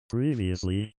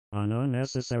Previously, on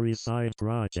Unnecessary Side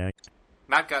Project.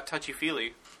 Matt got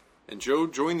touchy-feely. And Joe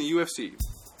joined the UFC.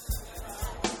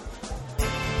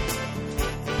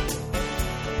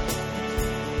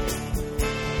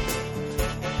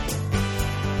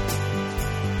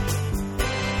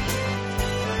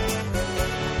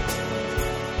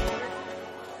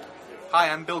 Hi,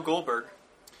 I'm Bill Goldberg.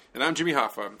 And I'm Jimmy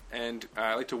Hoffa, and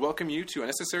I'd like to welcome you to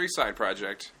Unnecessary Side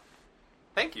Project.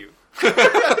 Thank you.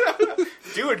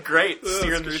 Doing great,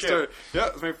 steering the ship. Yeah,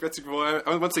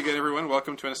 once again, everyone,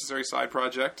 welcome to Unnecessary Side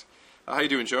Project. How you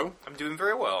doing, Joe? I'm doing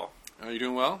very well. Are you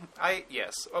doing well?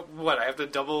 Yes. What? I have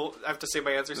to say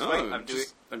my answers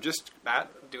twice? I'm just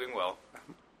Matt, doing well.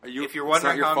 If you're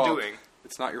wondering how I'm doing.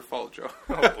 It's not your fault, Joe.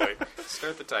 Oh boy.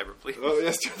 Start the timer, please. Oh,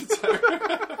 yes, start the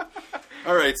timer.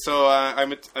 All right, so I'm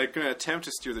going to attempt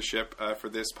to steer the ship for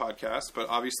this podcast, but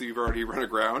obviously we've already run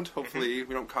aground. Hopefully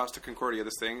we don't Costa Concordia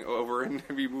this thing over and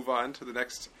we move on to the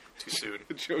next. Too soon.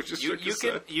 Joe just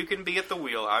you can be at the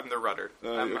wheel. I'm the rudder.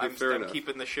 I'm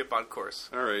keeping the ship on course.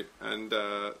 All right, and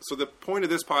so the point of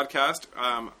this podcast,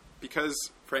 because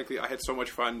frankly I had so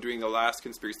much fun doing the last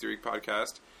Conspiracy Theory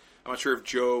podcast. I'm not sure if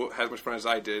Joe had as much fun as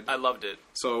I did. I loved it.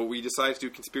 So we decided to do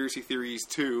Conspiracy Theories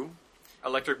 2.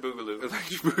 Electric Boogaloo.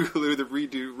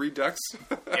 The Redux.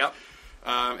 Yep.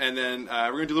 And then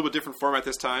we're going to do a little bit different format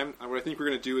this time. What I think we're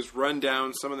going to do is run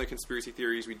down some of the conspiracy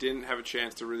theories we didn't have a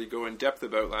chance to really go in depth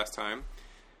about last time.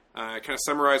 Kind of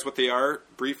summarize what they are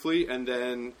briefly, and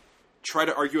then try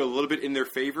to argue a little bit in their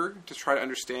favor to try to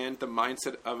understand the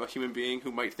mindset of a human being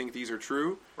who might think these are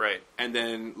true. Right. And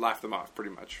then laugh them off, pretty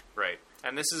much. Right.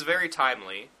 And this is very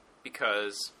timely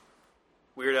because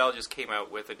Weird Al just came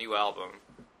out with a new album,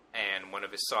 and one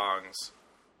of his songs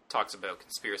talks about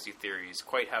conspiracy theories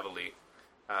quite heavily.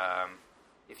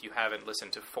 If you haven't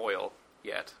listened to Foil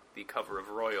yet, the cover of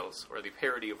Royals, or the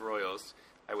parody of Royals,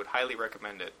 I would highly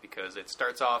recommend it, because it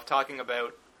starts off talking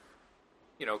about,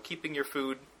 keeping your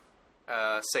food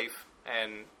safe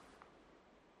and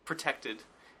protected,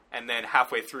 and then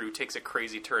halfway through takes a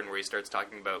crazy turn where he starts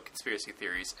talking about conspiracy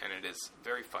theories, and it is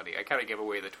very funny. I kind of gave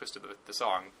away the twist of the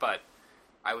song, but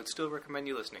I would still recommend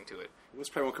you listening to it. This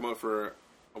probably won't come out for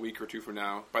a week or two from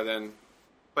now. By then,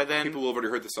 people will have already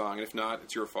heard the song, and if not,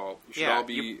 it's your fault. You should all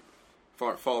be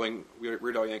following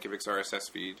Weird Al Yankovic's RSS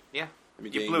feed. Yeah,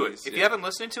 you blew it. If you haven't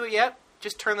listened to it yet,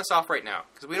 just turn this off right now,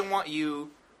 because we don't want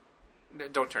you...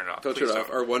 Don't turn it off. Don't turn it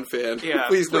off. Our one fan. Yeah,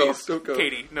 please, no, don't go.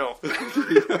 Katie, no.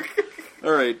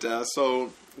 All right,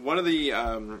 so one of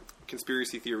the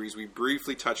conspiracy theories we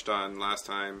briefly touched on last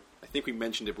time, I think we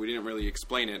mentioned it, but we didn't really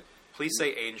explain it. Please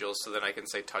say angels so that I can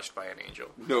say touched by an angel.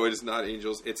 No, it is not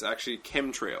angels. It's actually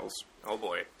chemtrails. Oh,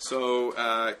 boy. So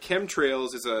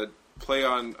chemtrails is a play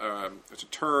on, it's a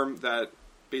term that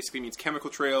basically means chemical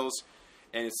trails,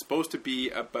 and it's supposed to be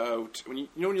about, when you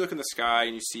look in the sky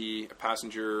and you see a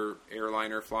passenger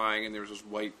airliner flying and there's those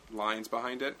white lines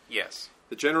behind it? Yes.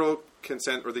 The general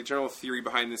consent, or the general theory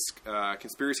behind this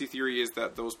conspiracy theory is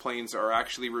that those planes are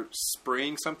actually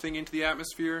spraying something into the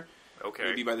atmosphere. Okay.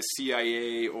 Maybe by the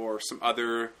CIA or some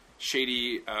other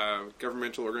shady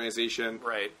governmental organization.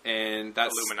 Right. And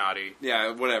that's Illuminati.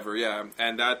 Yeah, whatever, yeah.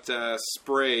 And that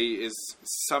spray is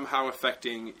somehow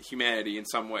affecting humanity in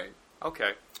some way.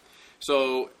 Okay.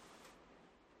 So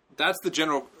that's the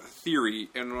general theory,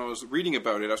 and when I was reading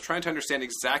about it, I was trying to understand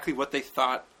exactly what they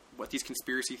thought, what these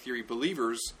conspiracy theory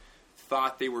believers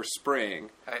thought they were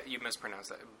spraying. You mispronounced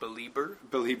that. Belieber,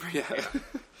 yeah.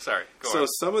 Sorry, go on. So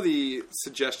some of the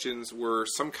suggestions were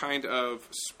some kind of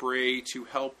spray to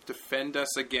help defend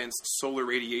us against solar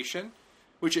radiation,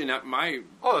 which in my...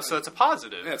 Oh, so it's a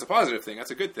positive. Yeah, it's a positive thing.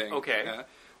 That's a good thing. Okay.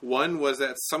 One was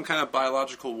that some kind of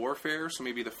biological warfare, so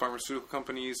maybe the pharmaceutical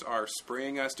companies are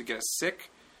spraying us to get us sick.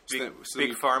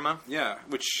 Big pharma? Yeah,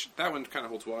 which that one kind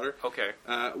of holds water. Okay.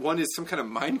 One is some kind of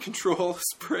mind control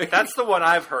spray. That's the one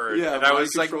I've heard. Yeah, and I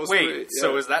was like, wait, spray.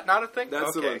 so is that not a thing?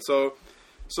 That's the one.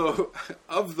 So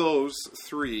of those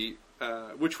three,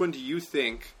 which one do you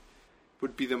think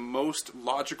would be the most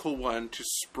logical one to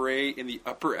spray in the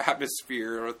upper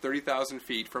atmosphere, or 30,000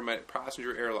 feet from a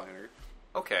passenger airliner?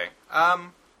 Okay.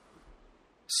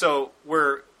 So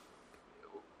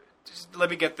let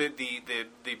me get the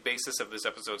basis of this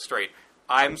episode straight.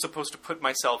 I'm supposed to put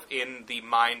myself in the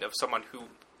mind of someone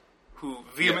who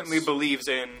vehemently believes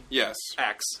in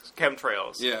X,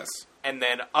 chemtrails. Yes. And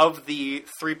then of the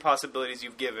three possibilities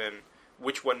you've given,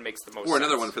 which one makes the most sense? Or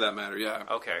another one for that matter, yeah.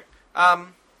 Okay.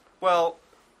 Well,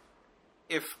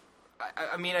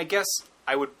 I guess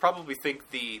I would probably think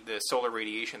the solar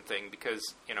radiation thing,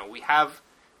 because, we have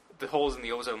the holes in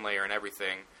the ozone layer and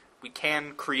everything. We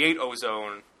can create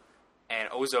ozone and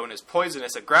ozone is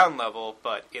poisonous at ground level,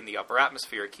 but in the upper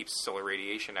atmosphere it keeps solar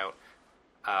radiation out.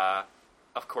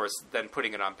 Of course, then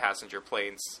putting it on passenger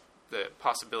planes, the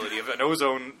possibility of an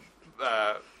ozone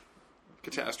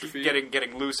Catastrophe.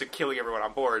 getting loose and killing everyone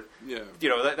on board. Yeah. You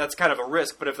know, that's kind of a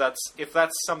risk. But if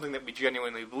that's something that we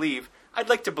genuinely believe, I'd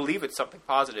like to believe it's something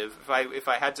positive. If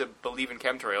I had to believe in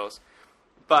chemtrails,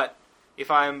 but if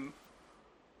I'm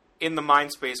in the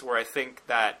mind space where I think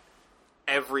that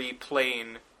every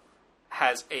plane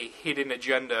has a hidden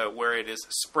agenda where it is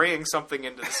spraying something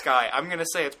into the sky, I'm going to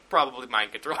say it's probably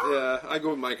mind control. Yeah, I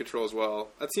go with mind control as well.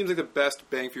 That seems like the best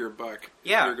bang for your buck.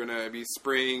 Yeah. You're going to be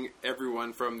spraying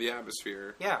everyone from the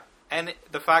atmosphere. Yeah, and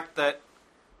the fact that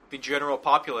the general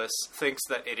populace thinks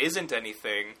that it isn't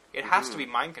anything, it has to be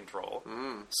mind control.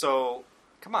 So,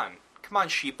 come on,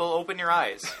 sheeple, open your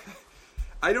eyes.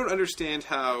 I don't understand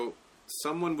how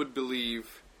someone would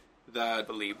believe that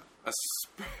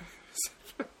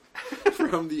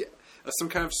from some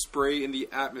kind of spray in the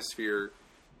atmosphere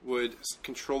would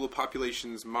control the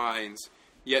population's minds,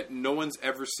 yet no one's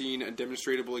ever seen a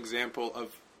demonstrable example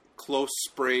of close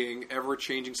spraying ever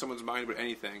changing someone's mind about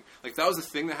anything. Like, that was a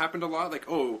thing that happened a lot. Like,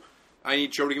 oh, I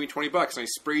need Joe to give me $20, and I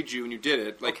sprayed you and you did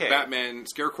it. Like, Okay. Batman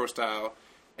Scarecrow style,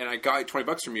 and I got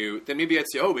 $20 from you. Then maybe I'd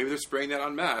say, oh, maybe they're spraying that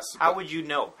en masse. How would you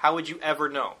know? How would you ever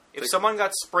know? If someone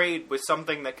got sprayed with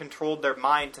something that controlled their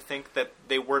mind to think that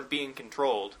they weren't being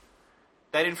controlled,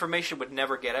 that information would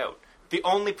never get out. The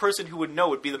only person who would know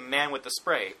would be the man with the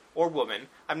spray, or woman.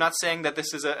 I'm not saying that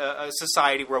this is a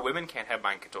society where women can't have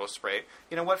mind control spray.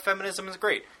 You know what? Feminism is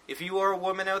great. If you are a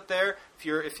woman out there, if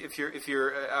you're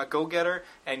a go-getter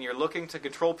and you're looking to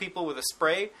control people with a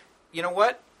spray, you know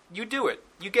what? You do it.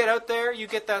 You get out there, you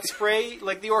get that spray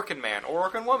like the Orkin man or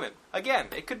Orkin woman. Again,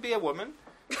 it could be a woman.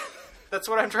 That's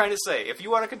what I'm trying to say. If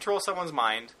you want to control someone's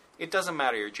mind, it doesn't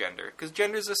matter your gender, because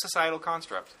gender is a societal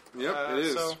construct. Yep, it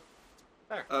is. So,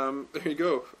 there. There you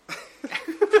go.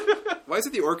 Why is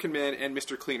it the Orkin Man and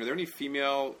Mr. Clean? Are there any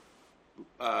female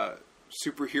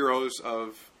superheroes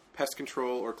of pest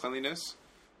control or cleanliness?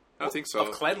 I don't think so.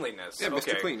 Of cleanliness. Yeah, Mr.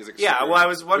 Okay. Clean is Yeah, super- well, I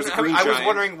was There's a green giant.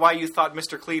 wondering why you thought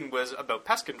Mr. Clean was about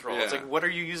pest control. It's Yeah. like, what are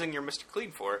you using your Mr.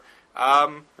 Clean for? I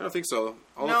don't think so.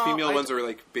 All No, the female I- ones are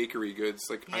like bakery goods,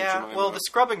 like Aunt Yeah, Jemima. well, the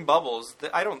scrubbing bubbles,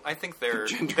 I think they're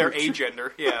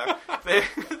agender. Yeah,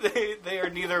 they are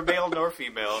neither male nor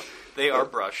female. They are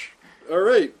brush. All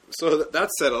right, so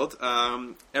that's settled.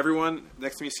 Everyone,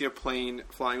 next time you see a plane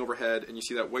flying overhead and you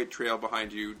see that white trail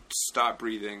behind you, stop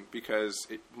breathing because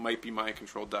it might be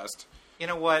mind-controlled dust. You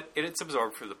know what? It's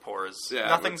absorbed through the pores. Yeah,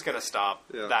 Nothing's going to stop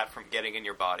Yeah. that from getting in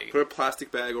your body. Put a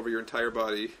plastic bag over your entire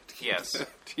body. Yes.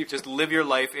 Just live your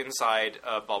life inside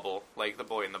a bubble, like the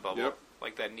boy in the bubble. Yep.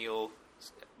 Like that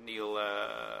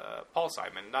Paul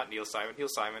Simon. Not Neil Simon. Neil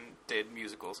Simon did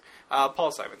musicals.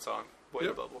 Paul Simon song, Boy in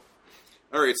Yep. the Bubble.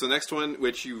 All right, so the next one,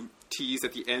 which you teased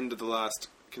at the end of the last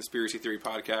Conspiracy Theory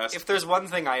podcast. If there's one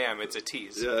thing I am, it's a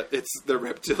tease. Yeah, it's the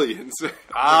reptilians. The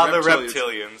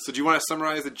reptilians. So do you want to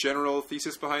summarize the general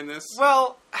thesis behind this?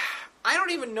 Well, I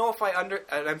don't even know if and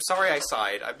I'm sorry I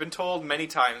sighed. I've been told many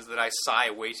times that I sigh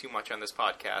way too much on this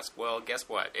podcast. Well, guess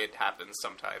what? It happens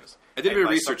sometimes. I did a And bit of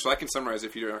by research, so I can summarize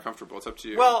if you're uncomfortable. It's up to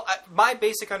you. Well, my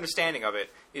basic understanding of it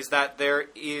is that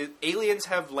aliens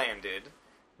have landed.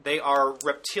 They are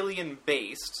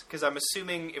reptilian-based, because I'm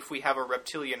assuming if we have a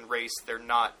reptilian race,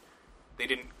 they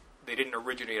didn't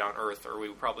originate on Earth, or we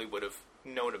probably would have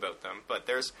known about them. But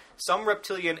there's some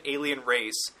reptilian alien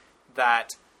race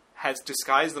that has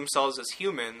disguised themselves as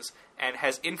humans and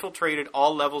has infiltrated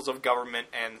all levels of government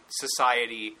and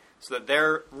society so that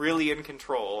they're really in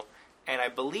control. And I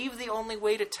believe the only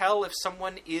way to tell if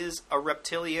someone is a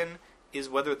reptilian is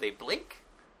whether they blink.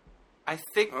 I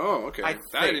think. Oh, okay. I That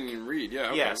think. I didn't even read. Yeah.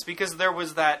 Okay. Yes, because there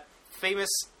was that famous.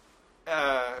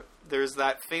 There's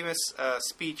that famous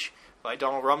speech by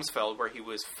Donald Rumsfeld where he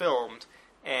was filmed,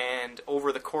 and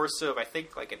over the course of I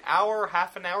think like an hour,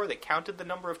 half an hour, they counted the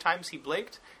number of times he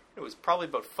blinked. It was probably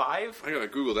about 5. I gotta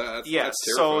Google that. That's, Yes,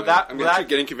 that's so terrifying. I'm actually that-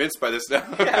 getting convinced by this now.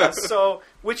 Yeah, so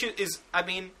which is I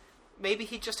mean, maybe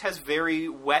he just has very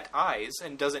wet eyes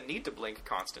and doesn't need to blink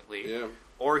constantly. Yeah.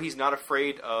 Or he's not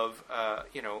afraid of,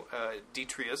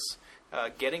 detritus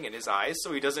getting in his eyes,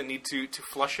 so he doesn't need to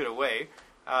flush it away.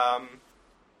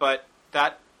 But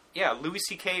Louis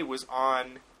C.K. was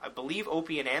on, I believe,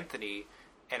 Opie and Anthony,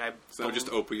 and It's not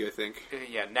just Opie, I think.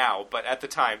 now, but at the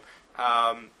time,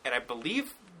 and I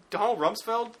believe Donald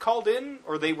Rumsfeld called in,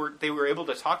 or they were able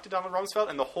to talk to Donald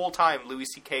Rumsfeld, and the whole time Louis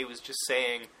C.K. was just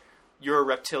saying, "You're a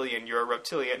reptilian,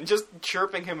 and just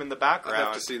chirping him in the background. I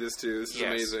have to see this too. This is Yes.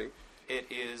 amazing. It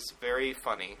is very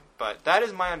funny, but that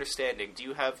is my understanding. Do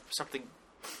you have something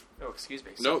Oh, excuse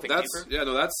me. No, Something that's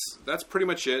deeper? that's pretty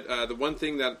much it. The one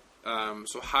thing that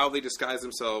so how they disguise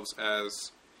themselves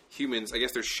as humans, I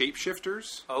guess they're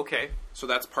shapeshifters. Okay. So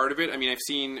that's part of it. I mean, I've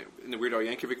seen in the Weird Al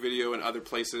Yankovic video and other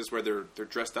places where they're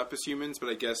dressed up as humans, but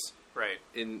I guess Right.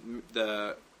 in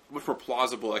the much more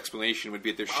plausible explanation would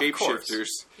be that they're Of course. shapeshifters.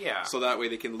 Yeah. So that way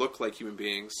they can look like human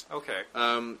beings. Okay.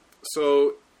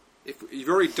 So if you've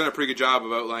already done a pretty good job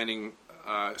of outlining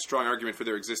a strong argument for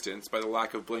their existence by the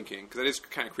lack of blinking, because that is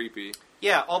kind of creepy.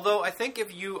 Yeah, although I think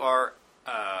if you are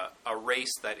a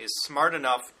race that is smart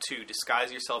enough to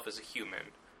disguise yourself as a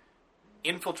human,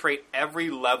 infiltrate every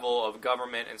level of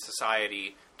government and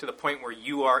society to the point where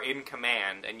you are in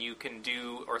command and you can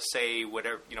do or say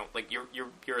whatever, like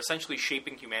you're essentially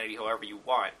shaping humanity however you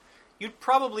want, you'd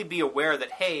probably be aware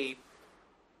that, hey,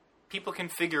 people can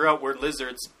figure out we're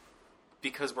lizards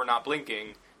because we're not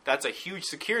blinking. That's a huge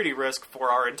security risk for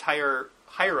our entire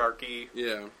hierarchy.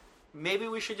 Yeah. Maybe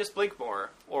we should just blink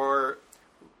more. Or,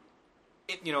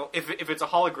 if it's a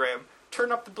hologram,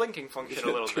 turn up the blinking function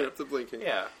a little Turn bit. up the blinking.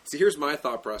 Yeah. See, here's my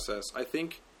thought process. I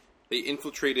think they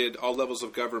infiltrated all levels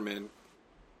of government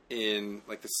in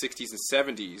like the 60s and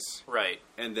 70s, Right.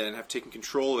 and then have taken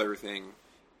control of everything.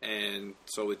 And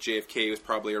so with JFK was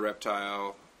probably a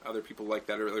reptile. Other people like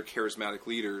that are other charismatic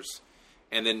leaders.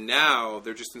 And then now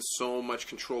they're just in so much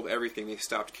control of everything they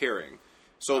stopped caring.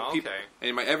 So Oh, people, okay.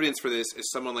 and my evidence for this is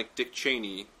someone like Dick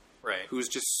Cheney, Right. who's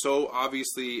just so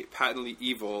obviously patently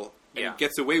evil and Yeah.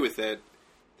 gets away with it.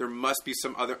 There must be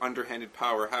some other underhanded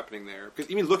power happening there. Because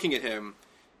even looking at him,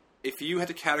 if you had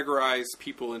to categorize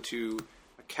people into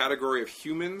a category of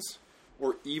humans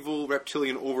or evil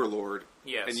reptilian overlord,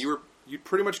 Yes. and you'd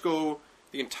pretty much go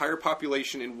the entire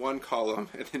population in one column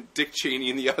and then Dick Cheney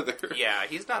in the other. Yeah,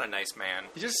 he's not a nice man.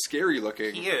 He's just scary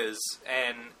looking. He is,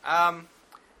 and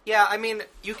yeah, I mean,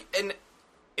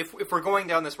 if we're going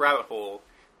down this rabbit hole,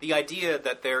 the idea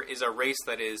that there is a race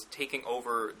that is taking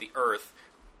over the Earth,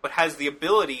 but has the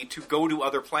ability to go to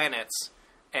other planets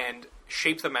and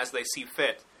shape them as they see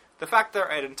fit. The fact that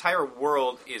an entire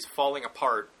world is falling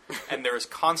apart and there is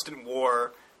constant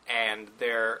war, and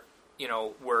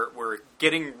we're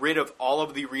getting rid of all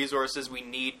of the resources we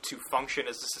need to function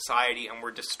as a society, and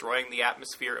we're destroying the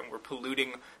atmosphere, and we're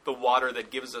polluting the water that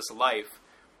gives us life.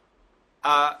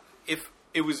 If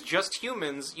it was just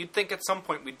humans, you'd think at some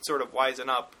point we'd sort of wisen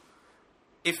up.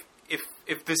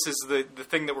 If this is the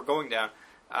thing that we're going down,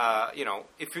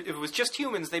 if it was just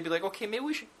humans, they'd be like, okay, maybe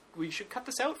we should cut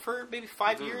this out for maybe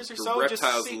 5 years or The so. reptiles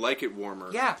just to see. like it warmer.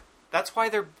 Yeah, that's why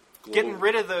they're getting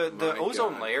rid of the My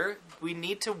ozone God. layer. We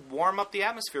need to warm up the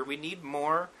atmosphere. We need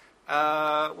more.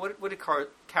 What did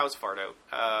cows fart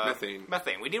out? Methane.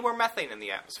 Methane. We need more methane in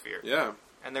the atmosphere. Yeah.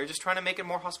 And they're just trying to make it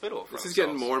more hospitable for This is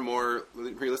themselves. getting more and more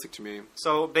realistic to me.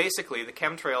 So basically, the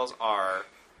chemtrails are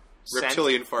sent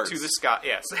Reptilian farts. to the sky.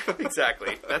 Yes,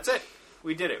 exactly. That's it.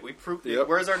 We did it. We proved it. Yep.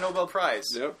 Where's our Nobel Prize?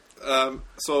 Yep.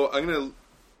 So I'm going to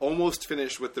almost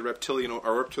finish with the reptilian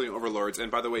overlords. And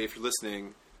by the way, if you're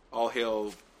listening, all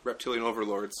hail reptilian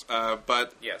overlords.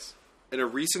 But Yes. in a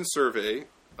recent survey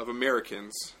of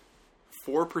Americans,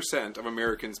 4% of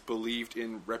Americans believed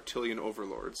in reptilian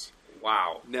overlords.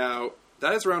 Wow. Now,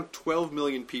 that is around 12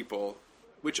 million people,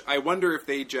 which I wonder if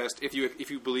they just, if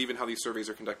you believe in how these surveys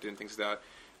are conducted and things like that,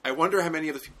 I wonder how many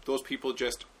of those people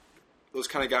just, those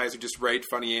kind of guys who just write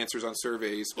funny answers on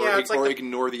surveys or, Yeah, it's like or the-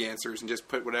 ignore the answers and just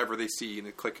put whatever they see and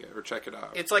they click it or check it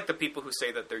out. It's like the people who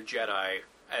say that they're Jedi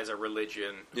as a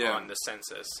religion Yeah. on the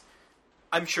census.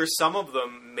 I'm sure some of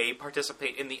them may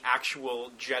participate in the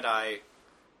actual Jedi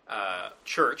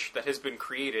church that has been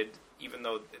created, even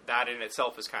though that in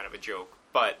itself is kind of a joke.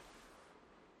 But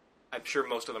I'm sure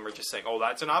most of them are just saying, "Oh,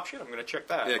 that's an option. I'm going to check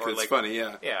that." Yeah, Or because it's like, funny,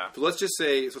 yeah. Yeah. But let's just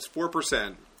say, so it's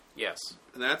 4%, Yes.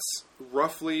 and that's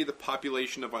roughly the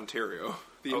population of Ontario,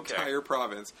 the Okay. entire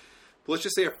province. But let's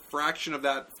just say a fraction of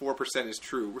that 4% is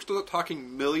true. We're still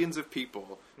talking millions of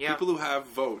people, Yeah. people who have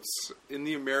votes in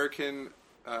the American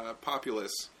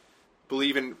populace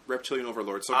believe in reptilian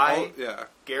overlords. So I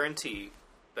guarantee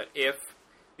that if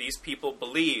these people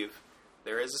believe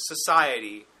there is a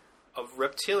society of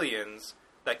reptilians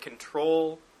that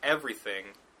control everything,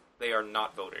 they are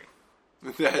not voting.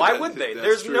 Why would they? That's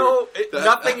There's true. That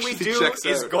nothing we actually do checks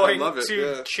is out. I going love it, to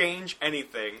yeah. change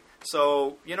anything.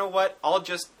 So, you know what? I'll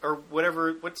just, or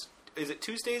whatever, is it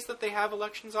Tuesdays that they have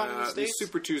elections on in the These States?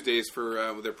 Super Tuesdays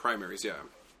for their primaries, yeah.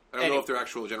 I don't know if their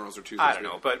actual generals are Tuesdays. I don't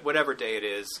know, but whatever day it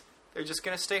is, they're just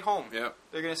going to stay home. Yeah.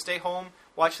 They're going to stay home,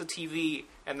 watch the TV,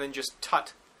 and then just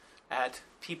tut at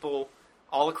people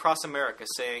all across America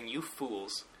saying, "You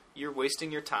fools, you're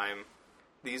wasting your time.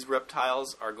 These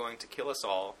reptiles are going to kill us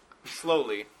all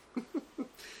slowly."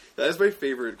 That is my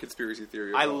favorite conspiracy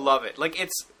theory. I love it. Like,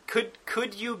 it's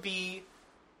could you be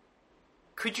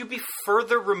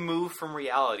further removed from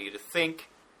reality to think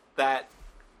that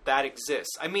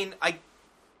exists? I mean, like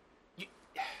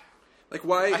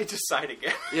why? I decide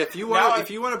again. Yeah, if you want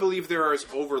to believe there are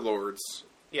overlords,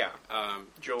 yeah,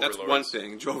 that's one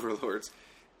thing, overlords,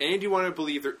 and you want to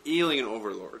believe they're alien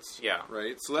overlords, yeah,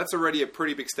 right. So that's already a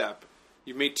pretty big step.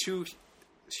 You've made two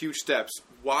huge steps.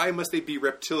 Why must they be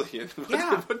reptilian?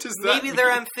 What does that Maybe mean?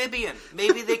 they're amphibian.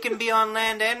 Maybe they can be on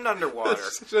land and underwater.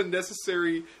 That's such an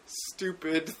unnecessary,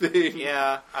 stupid thing.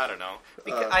 Yeah, I don't know.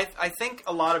 Because I think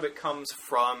a lot of it comes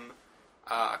from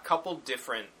a couple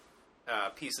different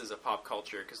pieces of pop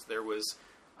culture. Because there was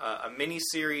a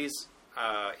miniseries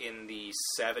in the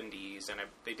 70s, and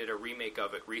they did a remake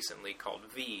of it recently called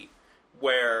V,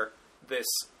 where this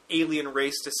alien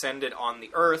race descended on the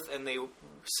Earth, and they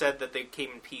said that they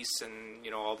came in peace and,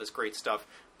 you know, all this great stuff,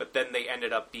 but then they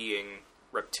ended up being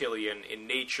reptilian in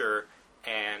nature,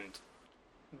 and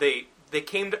they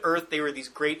came to Earth, they were these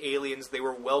great aliens, they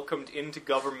were welcomed into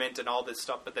government and all this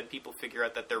stuff, but then people figure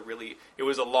out that it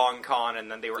was a long con, and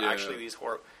then they were actually these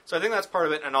horrible... So I think that's part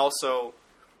of it, and also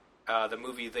the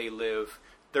movie They Live,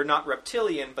 they're not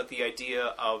reptilian, but the idea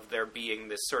of there being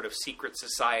this sort of secret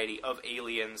society of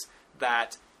aliens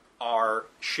that are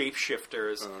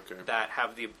shapeshifters that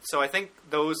have the... So I think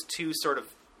those two sort of...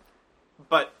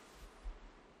 But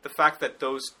the fact that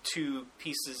those two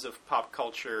pieces of pop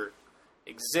culture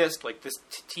exist, like this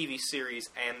TV series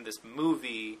and this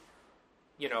movie,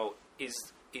 you know,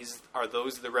 are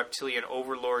those the reptilian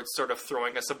overlords sort of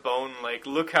throwing us a bone, like,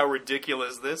 look how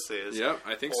ridiculous this is? Yeah,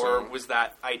 I think so. Or was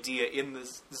that idea in the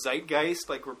zeitgeist?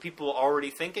 Like, were people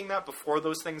already thinking that before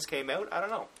those things came out? I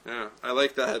don't know. Yeah, I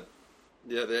like that.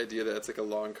 Yeah, the idea that it's like a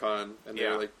long con and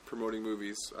they're like promoting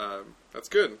movies. That's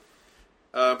good.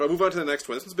 But I'll move on to the next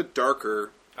one. This one's a bit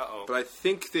darker. Uh-oh. But I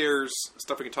think there's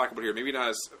stuff we can talk about here. Maybe not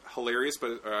as hilarious,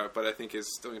 but I think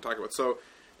is still going to talk about. So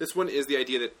this one is the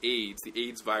idea that the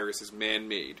AIDS virus, is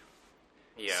man-made.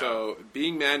 Yeah. So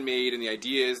being man-made, and the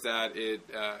idea is that it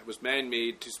was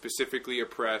man-made to specifically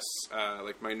oppress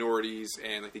like minorities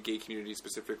and like the gay community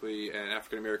specifically, and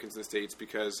African Americans in the States,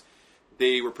 because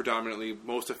they were predominantly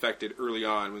most affected early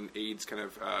on when AIDS kind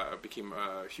of became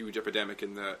a huge epidemic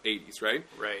in the 80s, right?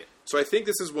 Right. So I think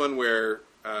this is one where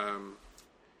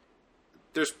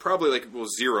there's probably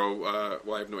zero,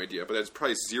 I have no idea, but there's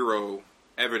probably zero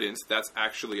evidence that's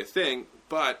actually a thing,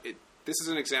 but this is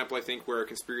an example, I think, where a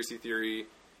conspiracy theory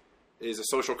is a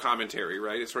social commentary,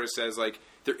 right? It sort of says, like,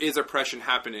 there is oppression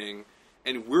happening,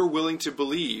 and we're willing to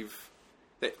believe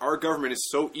that our government is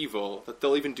so evil that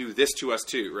they'll even do this to us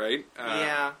too, right?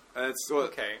 Yeah.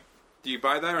 Okay. Do you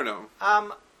buy that or no?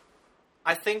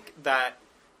 I think that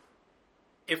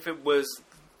if it was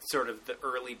sort of the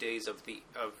early days of the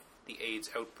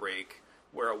AIDS outbreak,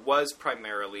 where it was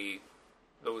primarily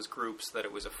those groups that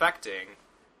it was affecting,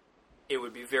 it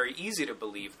would be very easy to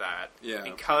believe that,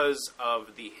 because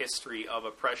of the history of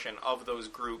oppression of those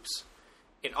groups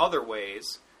in other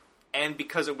ways. And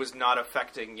because it was not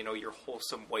affecting, you know, your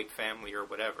wholesome white family or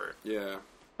whatever. Yeah.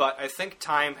 But I think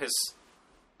time has,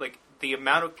 like, the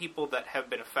amount of people that have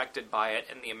been affected by it,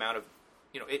 and the amount of,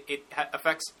 you know, it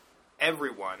affects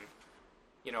everyone,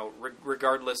 you know,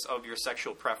 regardless of your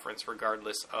sexual preference,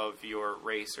 regardless of your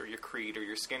race or your creed or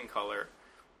your skin color.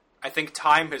 I think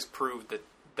time has proved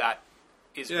that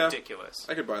is ridiculous.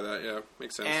 I could buy that, yeah.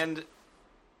 Makes sense. And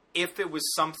if it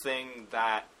was something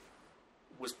that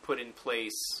was put in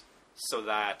place so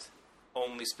that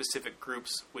only specific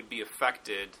groups would be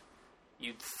affected,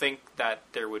 you'd think that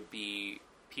there would be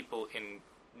people in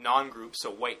non-groups,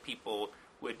 so white people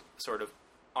would sort of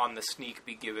on the sneak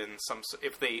be given some...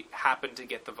 If they happened to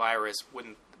get the virus,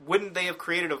 wouldn't they have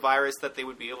created a virus that they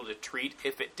would be able to treat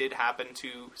if it did happen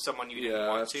to someone you didn't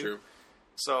want to? Yeah, that's true.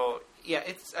 So, yeah,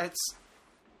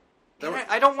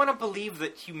 I don't want to believe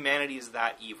that humanity is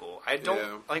that evil. I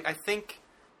don't... Like, I think...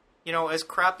 You know, as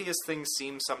crappy as things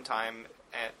seem sometimes,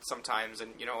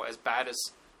 and, you know, as bad as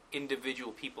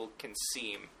individual people can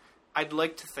seem, I'd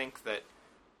like to think that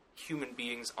human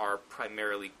beings are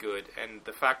primarily good, and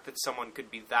the fact that someone could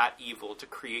be that evil to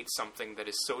create something that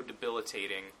is so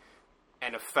debilitating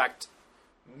and affect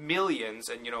millions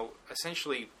and, you know,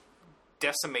 essentially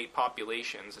decimate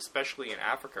populations, especially in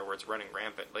Africa where it's running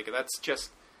rampant. Like, that's just...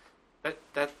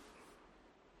 That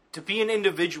to be an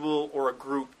individual or a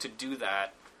group to do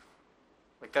that,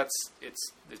 like,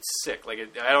 it's sick. Like,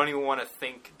 I don't even want to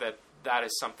think that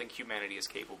is something humanity is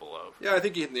capable of. Yeah, I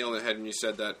think you hit the nail on the head when you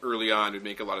said that early on. It would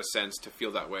make a lot of sense to feel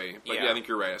that way. But yeah, I think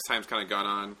you're right. As time's kind of gone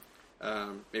on,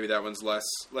 maybe that one's less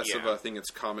of Yeah. a thing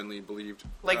that's commonly believed.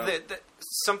 Like the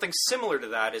something similar to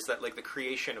that is that like the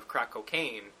creation of crack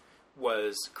cocaine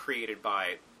was created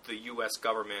by the U.S.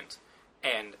 government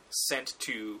and sent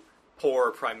to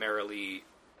poor, primarily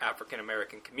African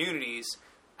American communities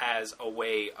as a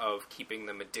way of keeping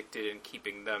them addicted and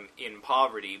keeping them in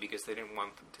poverty because they didn't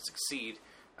want them to succeed,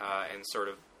 and sort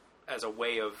of as a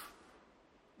way of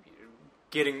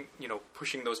getting,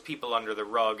 pushing those people under the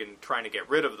rug and trying to get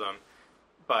rid of them.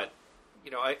 But,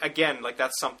 again, like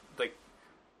that's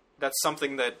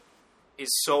something that is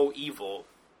so evil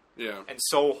Yeah. and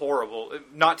so horrible.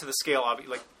 Not to the scale of,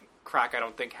 like, crack I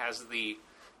don't think has the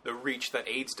reach that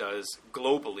AIDS does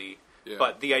globally. Yeah.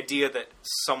 But the idea that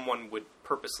someone would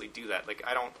purposely do that, like,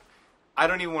 I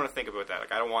don't even want to think about that.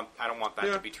 Like, I don't want that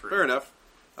Yeah, to be true. fair enough.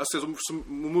 So we'll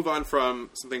move on from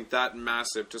something that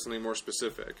massive to something more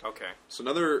specific. Okay. So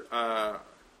another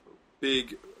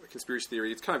big conspiracy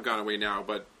theory, it's kind of gone away now,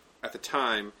 but at the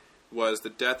time, was the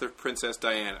death of Princess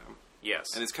Diana.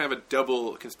 Yes. And it's kind of a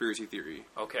double conspiracy theory.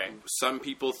 Okay. Some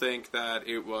people think that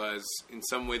it was, in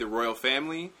some way, the royal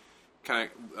family, kind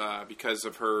of because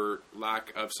of her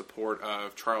lack of support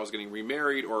of Charles getting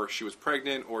remarried, or she was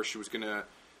pregnant, or she was going to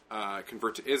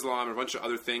convert to Islam, and a bunch of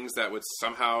other things that would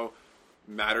somehow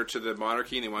matter to the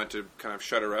monarchy, and they wanted to kind of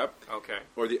shut her up. Okay.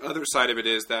 Or the other side of it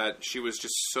is that she was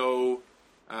just so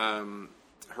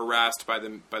harassed by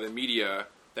the media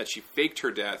that she faked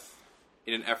her death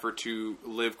in an effort to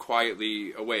live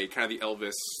quietly away, kind of the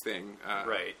Elvis thing,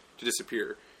 Right. to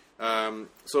disappear.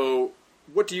 So,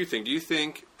 what do you think? Do you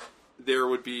think there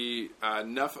would be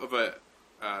enough of a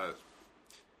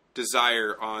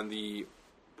desire on the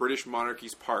British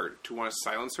monarchy's part to want to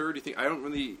silence her? Do you think? I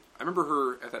remember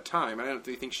her at that time. I don't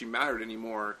really think she mattered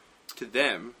anymore to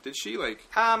them. Did she?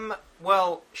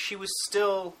 Well, she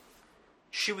still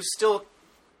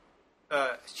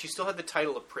had the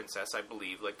title of princess, I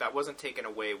believe. Like, that wasn't taken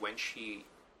away when she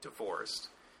divorced.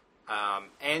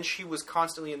 And she was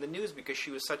constantly in the news because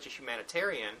she was such a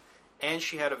humanitarian, and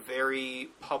she had a very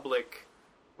public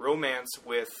romance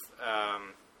with, I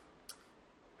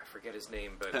forget his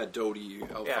name, but... Dodi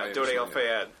Al-Fayed. Yeah, Dodi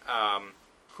Al-Fayed,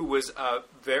 who was a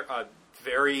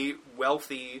very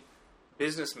wealthy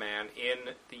businessman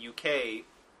in the UK,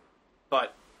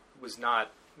 but was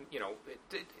not,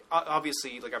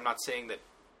 obviously, like, I'm not saying that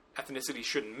ethnicity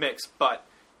shouldn't mix, but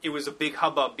it was a big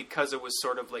hubbub because it was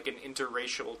sort of like an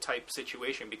interracial type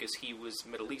situation because he was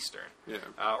Middle Eastern,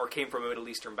 or came from a Middle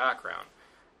Eastern background.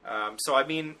 So, I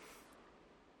mean,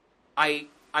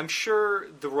 I'm sure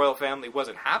the royal family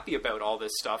wasn't happy about all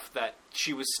this stuff, that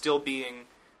she was still being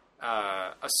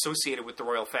associated with the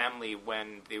royal family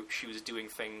when she was doing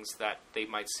things that they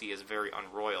might see as very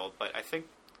unroyal. But I think,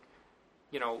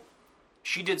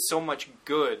 she did so much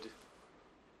good,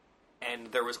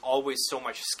 and there was always so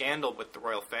much scandal with the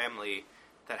royal family,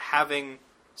 that having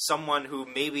someone who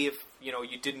maybe if,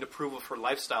 you didn't approve of her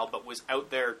lifestyle but was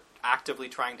out there actively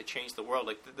trying to change the world,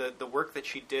 like the work that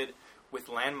she did with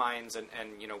landmines and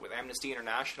with Amnesty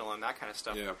International and that kind of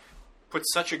stuff, put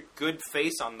such a good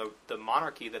face on the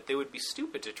monarchy that they would be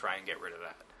stupid to try and get rid of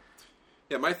that.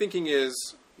 Yeah, my thinking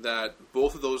is that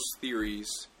both of those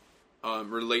theories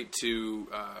relate to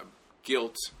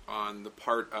guilt on the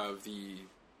part of the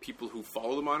people who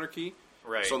follow the monarchy.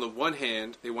 Right. So on the one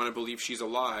hand, they want to believe she's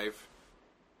alive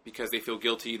because they feel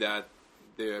guilty that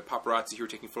the paparazzi who are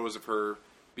taking photos of her,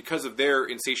 because of their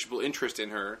insatiable interest in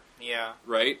her,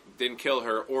 right, didn't kill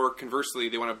her. Or conversely,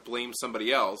 they want to blame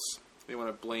somebody else. They want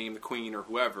to blame the Queen or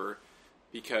whoever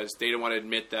because they don't want to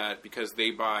admit that because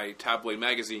they buy tabloid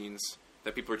magazines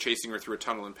that people are chasing her through a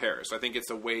tunnel in Paris. So I think it's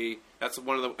a way, that's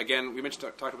one of the, again, we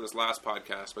talked about this last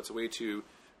podcast, but it's a way to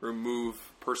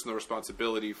remove personal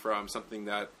responsibility from something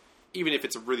that, even if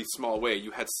it's a really small way,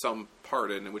 you had some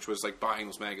part in it, which was like buying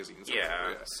those magazines.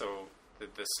 So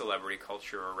the celebrity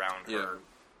culture around her,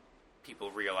 people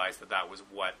realized that was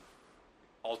what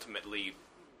ultimately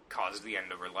caused the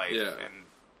end of her life, and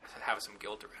have some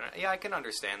guilt around it. Yeah, I can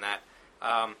understand that.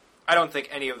 I don't think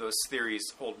any of those theories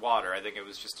hold water. I think it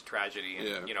was just a tragedy, and,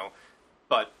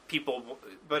 but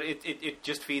it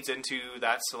just feeds into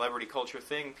that celebrity culture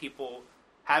thing. People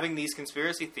having these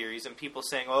conspiracy theories and people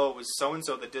saying, oh, it was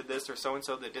so-and-so that did this or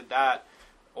so-and-so that did that,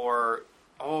 or,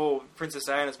 oh, Princess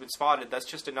Diana's been spotted. That's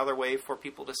just another way for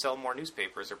people to sell more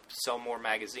newspapers or sell more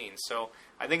magazines. So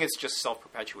I think it's just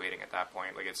self-perpetuating at that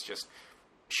point. Like, it's just,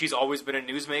 she's always been a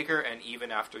newsmaker, and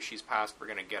even after she's passed, we're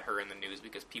going to get her in the news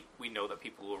because we know that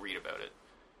people will read about it.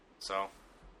 So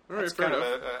that's kind of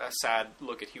a sad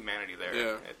look at humanity there.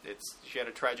 Yeah. She had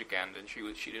a tragic end, and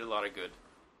she did a lot of good.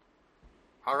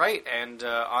 All right, and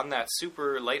on that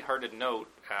super lighthearted note,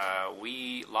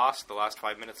 we lost the last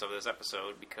 5 minutes of this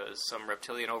episode because some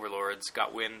reptilian overlords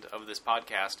got wind of this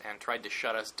podcast and tried to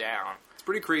shut us down. It's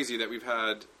pretty crazy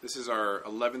that this is our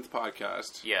 11th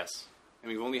podcast. Yes.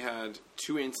 And we've only had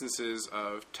 2 instances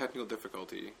of technical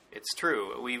difficulty. It's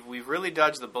true. We've really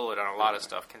dodged the bullet on a lot of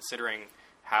stuff, considering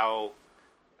how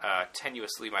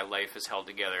tenuously my life is held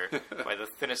together by the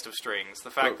thinnest of strings. The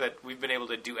fact that we've been able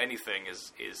to do anything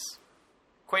is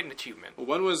quite an achievement. Well,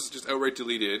 one was just outright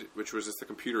deleted, which was just a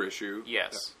computer issue.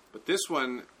 Yes. Yeah. But this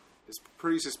one is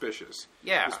pretty suspicious.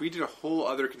 Yeah. Because we did a whole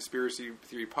other conspiracy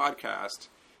theory podcast,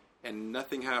 and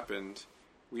nothing happened.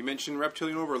 We mentioned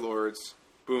reptilian overlords.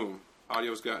 Boom.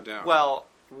 Audio's got down. Well,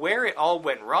 where it all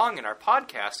went wrong in our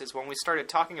podcast is when we started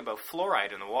talking about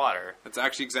fluoride in the water. That's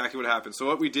actually exactly what happened. So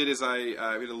what we did is we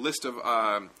had a list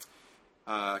of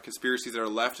conspiracies that are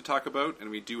left to talk about, and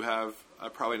we do have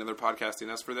probably another podcast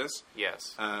in us for this.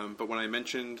 Yes. But when I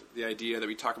mentioned the idea that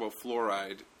we talk about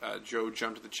fluoride, Joe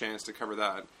jumped at the chance to cover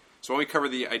that. So when we cover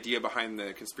the idea behind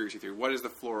the conspiracy theory, what is the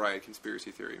fluoride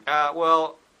conspiracy theory?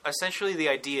 Well, essentially the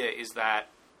idea is that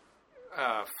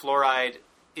fluoride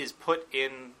is put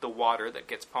in the water that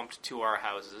gets pumped to our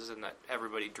houses and that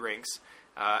everybody drinks,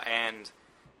 and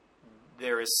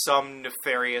there is some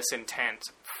nefarious intent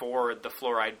for the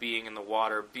fluoride being in the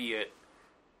water, be it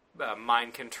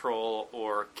mind control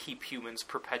or keep humans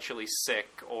perpetually sick,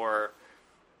 or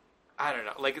I don't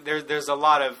know. Like there's a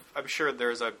lot of, I'm sure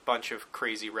there's a bunch of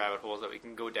crazy rabbit holes that we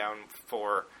can go down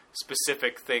for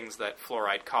specific things that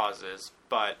fluoride causes,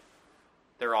 but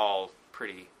they're all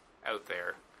pretty out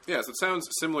there. Yeah, so it sounds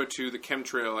similar to the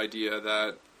chemtrail idea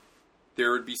that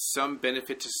there would be some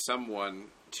benefit to someone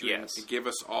to give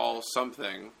us all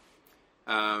something.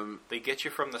 They get you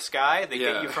from the sky. They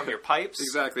get you from your pipes.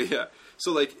 Exactly. Yeah.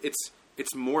 So like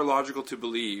it's more logical to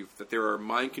believe that there are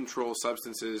mind control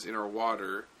substances in our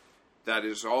water that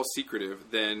is all secretive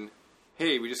than,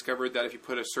 hey, we discovered that if you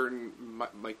put a certain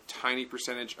like tiny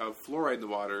percentage of fluoride in the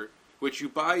water, which you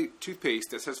buy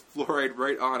toothpaste that says fluoride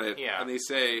right on it, and they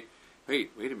say, wait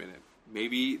a minute.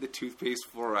 Maybe the toothpaste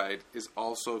fluoride is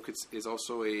also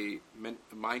a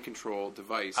mind control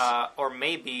device. Or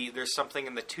maybe there's something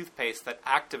in the toothpaste that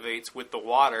activates with the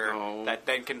water that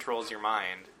then controls your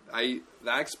mind.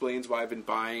 That explains why I've been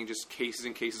buying just cases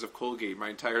and cases of Colgate my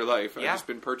entire life. I've just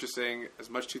been purchasing as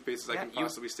much toothpaste as I can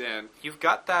possibly stand. You've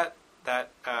got that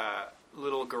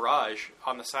little garage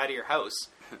on the side of your house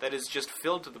that is just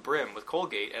filled to the brim with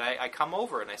Colgate, and I come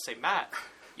over and I say, Matt,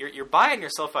 You're buying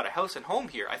yourself out of house and home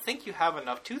here. I think you have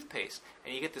enough toothpaste.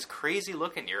 And you get this crazy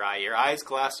look in your eye. Your eyes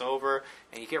glass over,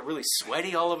 and you get really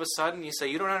sweaty all of a sudden. You say,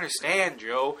 you don't understand,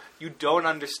 Joe. You don't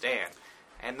understand.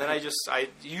 And then I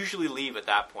usually leave at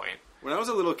that point. When I was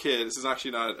a little kid, this is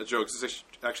actually not a joke, this is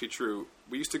actually true.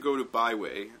 We used to go to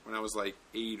Byway when I was like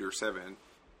 8 or 7.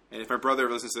 And if my brother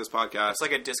listens to this podcast... It's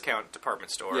like a discount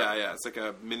department store. Yeah. It's like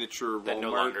a miniature Walmart that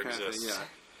no longer kind exists. of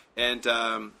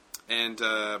thing, And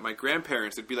my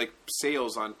grandparents, it'd be like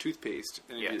sales on toothpaste,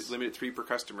 and it'd be limited 3 per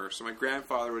customer. So my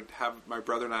grandfather would have my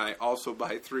brother and I also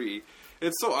buy 3. And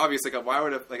it's so obvious. Like, why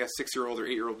would a 6-year-old or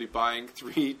 8-year-old be buying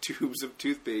 3 tubes of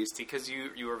toothpaste? Because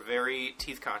you are very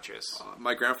teeth conscious.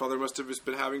 My grandfather must have just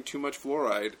been having too much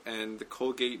fluoride, and the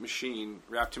Colgate machine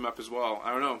wrapped him up as well.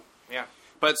 I don't know. Yeah.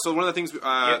 But so one of the things... you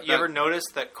ever notice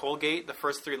that Colgate, the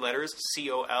first 3 letters,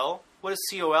 C-O-L? What is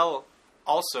C-O-L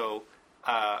also...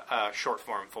 short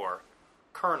form for?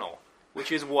 Colonel,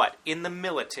 which is what? In the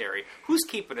military. Who's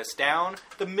keeping us down?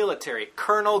 The military.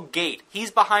 Colonel Gate. He's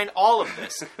behind all of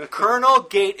this. Colonel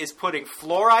Gate is putting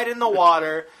fluoride in the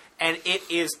water, and it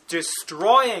is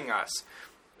destroying us.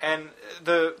 And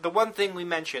the one thing we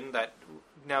mentioned, that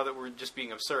now that we're just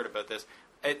being absurd about this,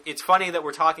 it's funny that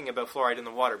we're talking about fluoride in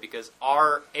the water, because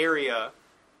our area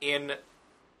in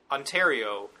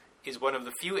Ontario is one of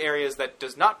the few areas that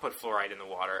does not put fluoride in the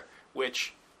water,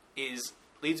 which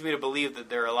leads me to believe that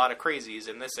there are a lot of crazies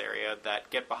in this area that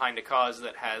get behind a cause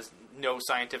that has no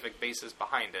scientific basis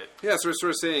behind it. Yeah, so we're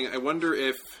sort of saying, I wonder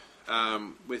if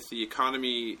with the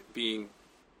economy being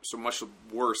so much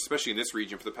worse, especially in this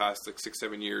region for the past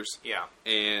 6-7 years. Yeah.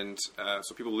 And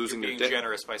so people losing You're being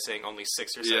generous by saying only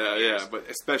 6 or 7 years. Yeah, but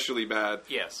especially bad.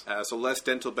 Yes. So less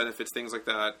dental benefits, things like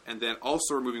that. And then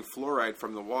also removing fluoride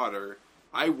from the water.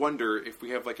 I wonder if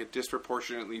we have a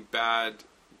disproportionately bad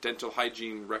dental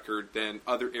hygiene record than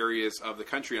other areas of the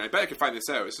country. And I bet I could find this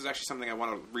out. This is actually something I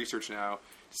want to research now,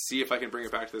 see if I can bring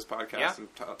it back to this podcast and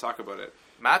talk about it.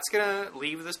 Matt's going to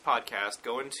leave this podcast,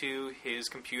 go into his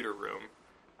computer room.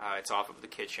 It's off of the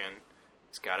kitchen.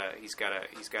 He's got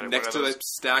a next to the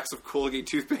stacks of Colgate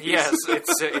toothpaste. Yes,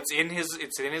 it's in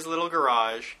his little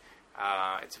garage,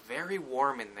 It's very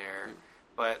warm in there,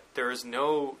 but there is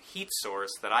no heat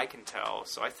source that I can tell.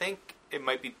 So I think it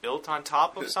might be built on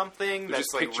top of something There's that's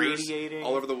just like pictures radiating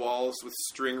all over the walls with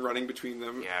string running between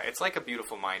them. Yeah, it's like a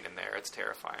beautiful mind in there. It's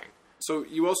terrifying. So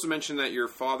you also mentioned that your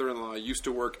father-in-law used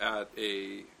to work at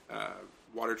a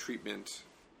water treatment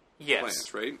Yes.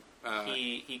 plant, right?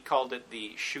 He called it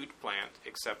the shoot plant,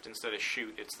 except instead of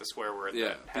shoot, it's the swear word Yeah,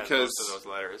 that has because- most of those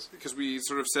letters. Because we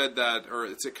sort of said that, or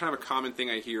it's a kind of a common thing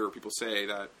I hear people say,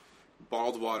 that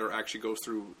bottled water actually goes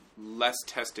through less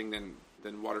testing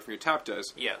than water from your tap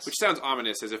does. Yes. Which sounds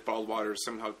ominous, as if bottled water is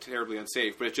somehow terribly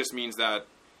unsafe, but it just means that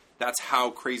that's how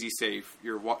crazy safe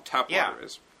your tap Yeah. water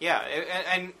is. Yeah,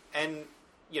 and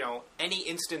you know, any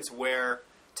instance where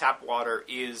tap water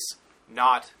is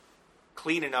not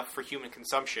clean enough for human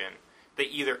consumption, they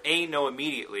either A, know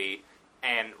immediately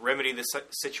and remedy the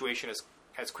situation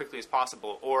as quickly as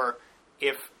possible, or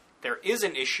if there is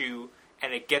an issue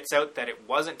and it gets out that it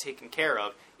wasn't taken care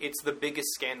of, it's the biggest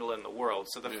scandal in the world.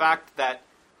 So the fact that,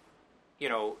 you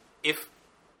know, if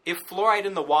fluoride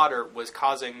in the water was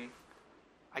causing,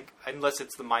 unless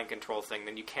it's the mind control thing,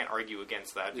 then you can't argue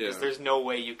against that, because there's no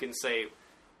way you can say,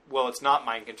 well, it's not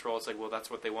mind control. It's like, well,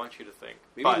 that's what they want you to think.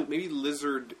 Maybe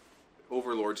lizard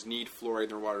overlords need fluoride in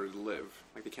their water to live.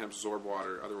 Like, they can't absorb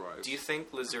water otherwise. Do you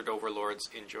think lizard overlords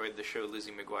enjoyed the show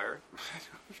Lizzie McGuire?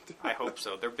 I hope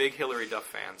so. They're big Hillary Duff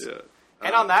fans. Yeah.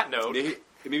 And on that note...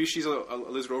 Maybe she's a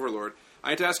lizard overlord. I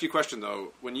have to ask you a question,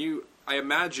 though. I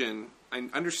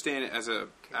understand it as an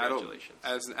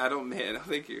adult man.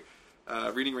 Thank you.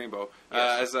 Reading Rainbow.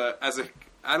 Yes. As an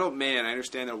adult man, I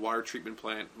understand that a water treatment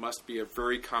plant must be a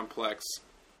very complex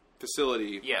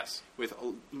facility. Yes. With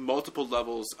multiple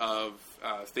levels of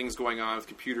things going on with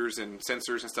computers and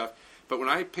sensors and stuff. But when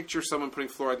I picture someone putting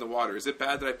fluoride in the water, is it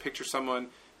bad that I picture someone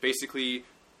basically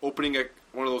opening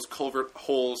one of those culvert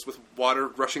holes with water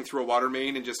rushing through a water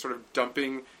main and just sort of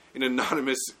dumping an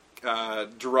anonymous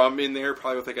drum in there,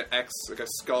 probably with like an X, like a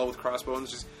skull with crossbones,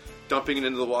 just dumping it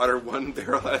into the water one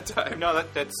barrel at a time? No,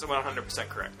 that's 100%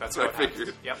 correct. That's what what I figured.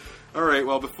 happens. Yep. All right,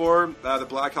 well, before the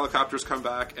black helicopters come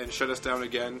back and shut us down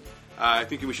again, I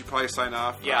think we should probably sign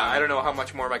off. Yeah, I don't know how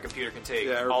much more my computer can take.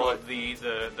 Yeah, all of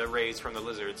the rays from the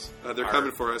lizards. They're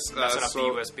coming for us. Messing up the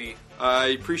USB. I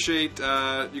appreciate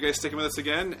you guys sticking with us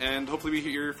again, and hopefully we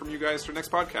hear from you guys for the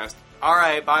next podcast. All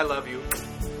right, bye, love you.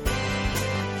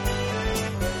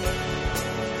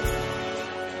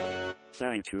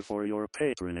 Thank you for your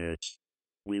patronage.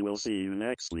 We will see you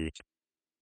next week.